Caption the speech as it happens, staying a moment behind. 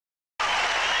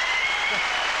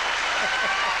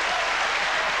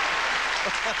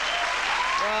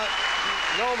Well,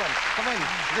 Norman, come in.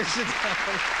 This is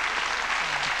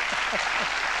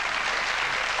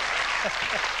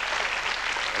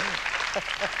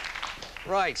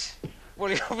right.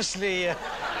 Well, you obviously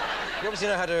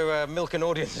know how to milk an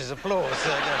audience's applause.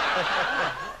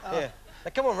 Yeah.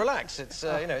 Now, come on, relax. It's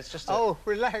you know, it's just. Oh,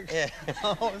 relax. Yeah.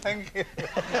 Oh, thank you.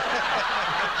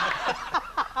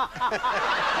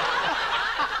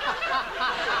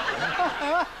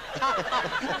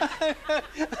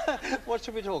 What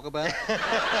should we talk about? Well,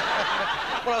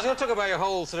 I was going to talk about your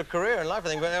whole sort of career and life, I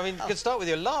think, but I mean, you could start with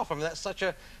your laugh. I mean, that's such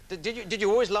a. Did you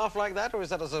always laugh like that, or is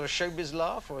that a sort of showbiz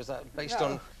laugh, or is that based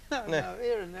on? No,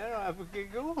 here and there I have a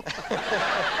giggle.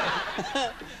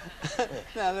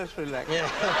 Now let's relax. Yeah.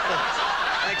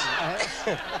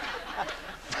 Excellent.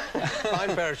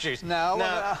 Fine pair of shoes.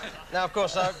 Now, of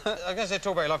course, I was going to say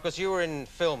talk about your life because you were in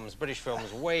films, British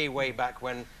films, way, way back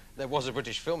when there was a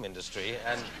British film industry,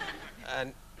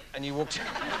 and you walked.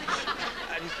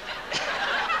 And,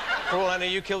 for all I know,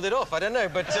 you killed it off. I don't know,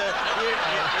 but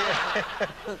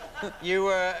you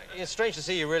were. It's strange to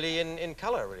see you really in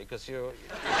colour, really, because you're.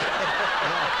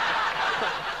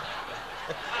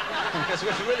 Because we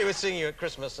really were seeing you at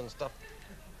Christmas and stuff.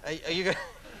 Are you going?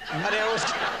 And I always.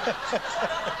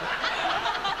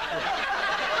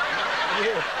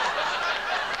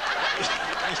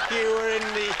 You were in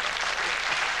the.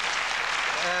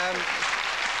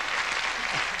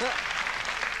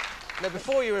 No,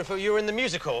 before you were in the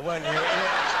music hall, weren't you? In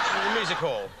the music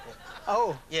hall.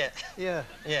 Oh. Yeah. Yeah.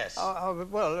 Yes.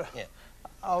 Well. Yeah.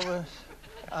 I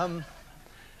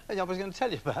was going to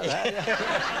tell you about that.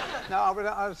 Yeah. No, I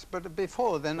was. But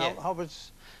before then, yeah. I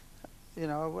was. You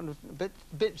know, I was a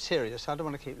bit serious. I don't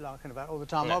want to keep laughing about it all the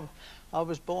time. Yeah. I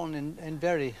was born in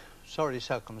very sorry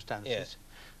circumstances. Yes.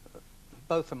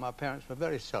 Both of my parents were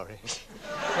very sorry.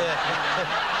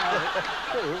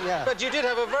 Yeah. But you did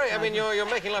have a very... I mean, you're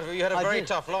making life... You had a very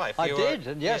tough life. I did,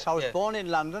 and yes, I was born in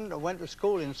London. I went to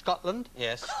school in Scotland.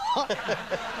 Yes.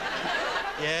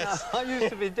 Yes. I used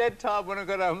to be dead tired when I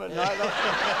got home at night.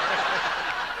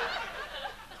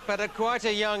 But at quite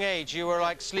a young age, you were,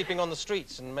 like, sleeping on the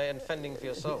streets and fending for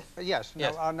yourself. Yes.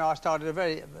 Yes. No, I started at a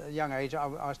very young age.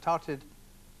 I started...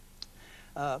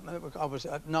 I was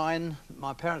at 9.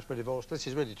 My parents were divorced. This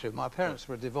is really true. My parents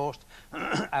were divorced,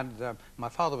 and my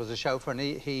father was a chauffeur, and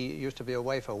he used to be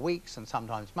away for weeks and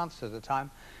sometimes months at a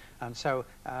time. And so,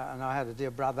 and I had a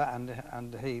dear brother,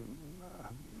 and he...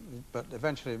 but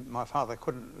eventually, my father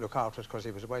couldn't look after us because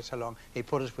he was away so long. He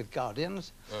put us with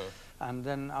guardians, and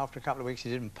then after a couple of weeks, he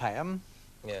didn't pay them.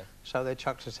 Yeah. So they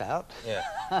chucked us out.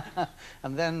 Yeah.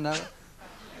 And then...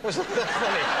 Wasn't that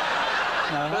funny?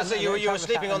 No, so you were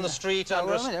sleeping on the street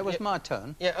under... Well, it was my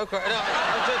turn. Yeah, OK. No,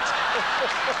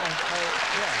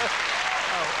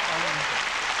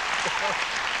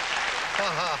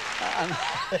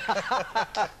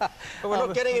 but we're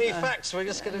not getting any facts. We're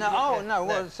just going to... No, no.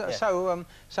 Well,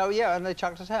 so yeah, and they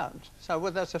chucked us out. So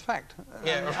well, that's a fact.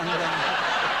 Yeah.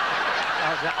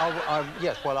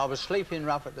 Yes, well, I was sleeping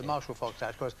rough at the Marshall Fox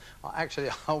House because actually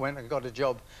I went and got a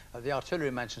job at the Artillery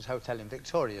Mansions Hotel in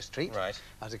Victoria Street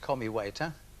as a commie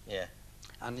waiter. Yeah.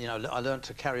 And, you know, I learnt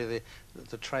to carry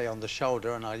the tray on the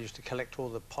shoulder, and I used to collect all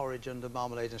the porridge and the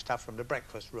marmalade and stuff from the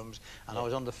breakfast rooms. And I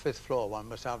was on the 5th floor one,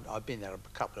 but I'd been there a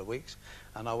couple of weeks.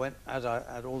 And I went, as I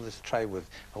had all this tray with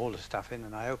all the stuff in,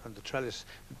 and I opened the trellis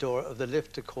door of the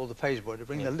lift to call the page boy to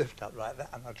bring the lift up like that,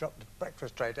 and I dropped the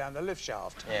breakfast tray down the lift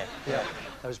shaft. Yeah. Yeah.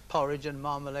 There was porridge and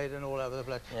marmalade and all over the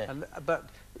place. Yeah. But,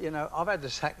 you know, I've had the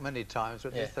sack many times,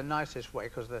 but it's the nicest way,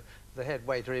 because the head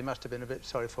waiter, he must have been a bit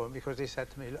sorry for him, because he said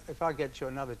to me, look, if I get you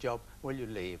another job, will you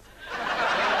leave?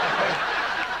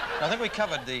 I think we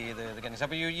covered the getting stuff,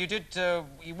 but you did,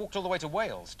 you walked all the way to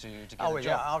Wales to get a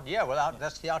job. Yeah, well,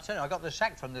 that's the alternative. I got the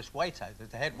sack from this waiter,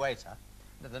 the head waiter,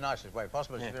 the nicest way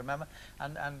possible, if you remember,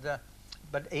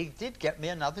 but he did get me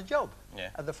another job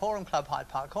at the Forum Club Hyde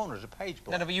Park Corner as a page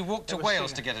boy. No, but you walked to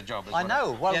Wales to get a job as well. I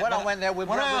know. Well, when I went there... When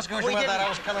I asked about that, I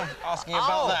was kind of asking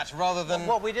about that rather than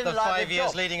the 5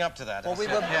 years leading up to that. Well, we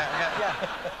were...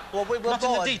 Well, we were not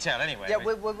in the detail, anyway. Yeah,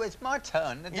 it's my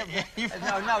turn.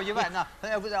 No, you're right. No,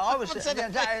 I was...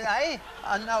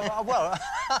 Well...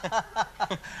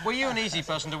 Were you an easy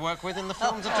person to work with in the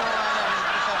films at all?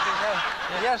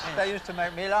 Yes, they used to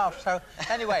make me laugh. So,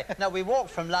 anyway, now we walked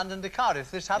from London to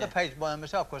Cardiff. This other page boy and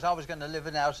myself, because I was going to live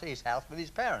in his house with his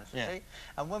parents, you see.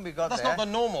 And when we got there... That's not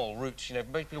the normal route, you know.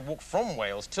 Most people walk from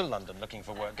Wales to London looking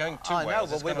for work. Going to Wales... I know,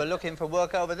 but we were looking for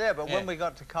work over there. But when we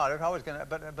got to Cardiff, I was going to...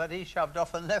 But he shoved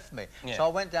off and left me. So I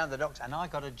went down to the docks and I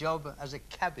got a job as a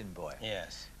cabin boy.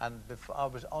 Yes. And I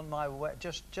was on my way,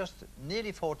 just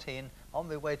nearly 14, on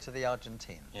my way to the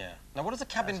Argentine. Yeah. Now, what does a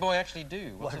cabin boy actually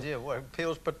do? Well,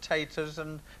 peels potatoes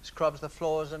and scrubs the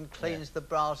floors and cleans the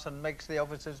brass and makes the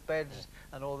officers' beds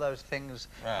and all those things.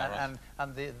 And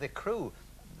the crew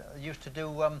used to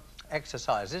do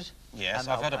exercises. Yes,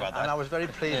 I've heard about that. And I was very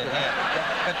pleased with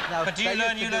that. But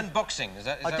you learned boxing? Is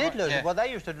that I did learn right? it. Well,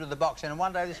 they used to do the boxing, and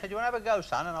one day they said, "You want to have a go,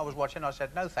 son?" And I was watching. I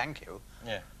said, "No, thank you."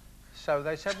 Yeah. So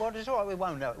they said, "Well, it's all right.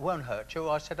 It won't hurt you."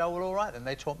 I said, "Oh, well, all right." Then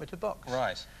they taught me to box.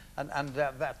 Right. And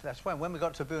that's when we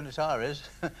got to Buenos Aires,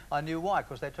 I knew why,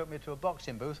 because they took me to a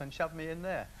boxing booth and shoved me in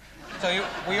there. So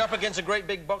were you up against a great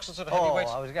big boxer, sort of heavyweight?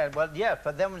 Oh, I was going, well, yeah,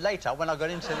 but then later, when I got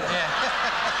into the...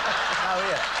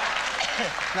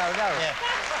 No.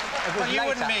 Well, you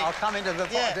wouldn't be... I'll come into the...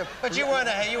 But you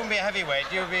wouldn't be a heavyweight.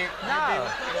 You'd be...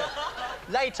 No.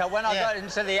 Later, when I got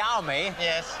into the army...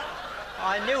 Yes.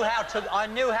 I knew how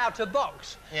to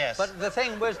box. Yes. But the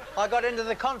thing was, I got into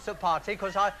the concert party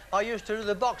because I used to do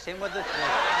the boxing with the...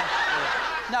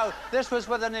 No, this was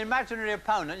with an imaginary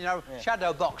opponent, you know,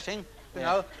 shadow boxing. You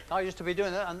know, I used to be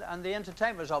doing that, and the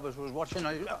entertainment office was watching,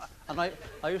 and I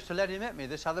used to let him hit me,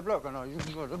 this other bloke, and I used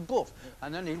to go to boof,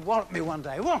 and then he'd wallop me one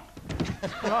day. And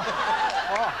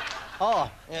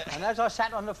as I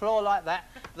sat on the floor like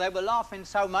that, they were laughing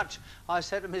so much, I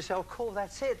said to myself, "Cool,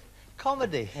 that's it,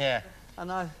 comedy." Yeah. And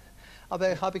I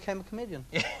became a comedian.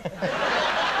 So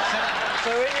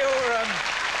in your...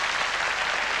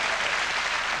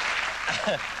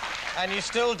 and you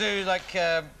still do, like,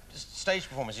 stage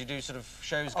performance? You do sort of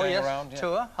shows going around?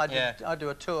 Tour. I do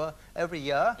a tour every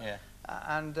year. Yeah.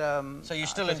 And... so you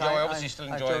still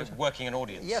enjoy working an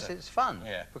audience? Yes, it's fun.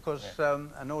 Yeah. Because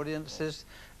an audience is...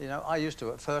 You know, I used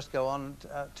to at first go on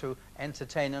to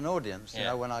entertain an audience, you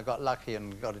know, when I got lucky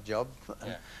and got a job.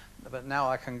 But now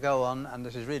I can go on, and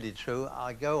this is really true,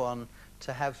 I go on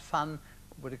to have fun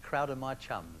with a crowd of my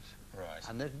chums. Right.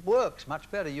 And it works much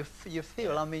better. You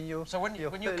feel, I mean, you... So when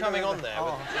you're coming on there...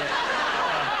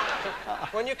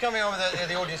 when you're coming on with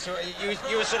the audience,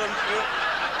 you were sort of...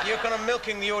 You're kind of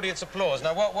milking the audience applause.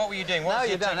 Now, what were you doing? No,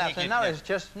 you don't have to. No, it's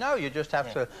just... No, you just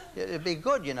have to... It'd be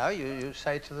good, you know. You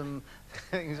say to them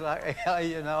things like,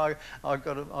 you know, I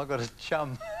got a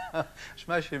chum...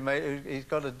 Smashing mate, he's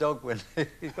got a dog with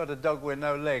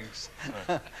no legs,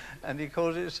 and he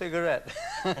calls it a cigarette.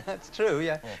 That's true,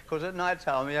 yeah. Because at night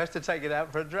time he has to take it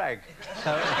out for a drag.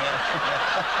 So,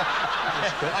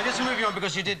 I guess moving on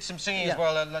because you did some singing as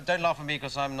well. Don't laugh at me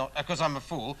because I'm a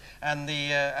fool. And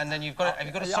then you've got have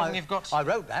you got a song you've got? I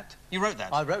wrote that. You wrote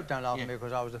that? I wrote Don't Laugh at Me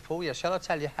because I was a fool. Yes. Shall I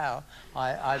tell you how?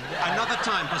 Another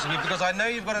time possibly because I know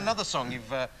you've got another song.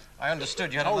 I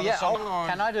understood you had another song. Oh,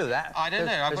 can I do that? I don't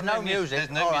know. There's no music.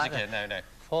 There's no music here. No.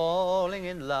 Falling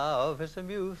in love is a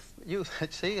youth.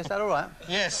 See, is that all right?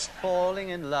 Yes. Falling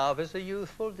in love is a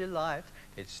youthful delight.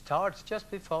 It starts just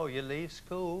before you leave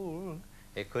school.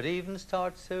 It could even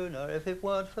start sooner if it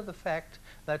weren't for the fact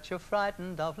that you're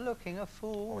frightened of looking a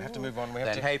fool. Oh, we have to move on.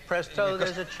 Hey, presto,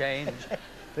 there's a change.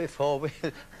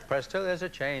 Presto, there's a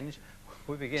change.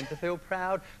 We begin to feel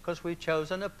proud because we've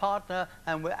chosen a partner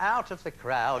and we're out of the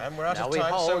crowd. And we're out now of time, we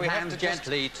hold so we hands have to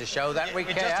gently to show that we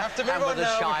care. Just have to move and on with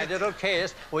a shy little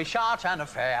kiss, we shout an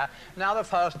affair. Now the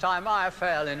first time I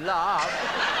fell in love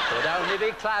would only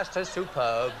be classed as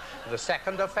superb. The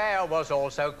second affair was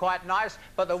also quite nice,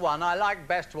 but the one I liked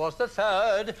best was the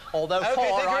third. Although four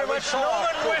I was sure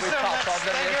would be top of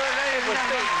the list. It was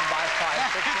beaten by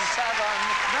 5, 6 and 7.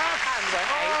 And when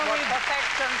 8 was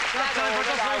perfection, that all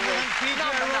that I would.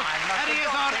 Number 9 must Eddie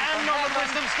Izzard and Norman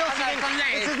Wisdom still singing.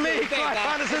 This is me, Clive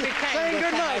Anderson, saying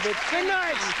good night. Good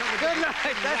night. Good night.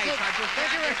 That's it. Thank you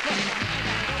very much.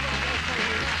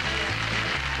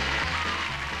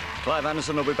 Clive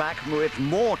Anderson will be back with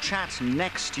more chat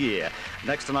next year.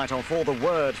 Next tonight on For the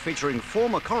Word, featuring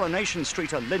former Coronation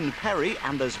Streeter Lynn Perry,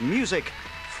 and there's music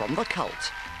from the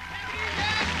Cult.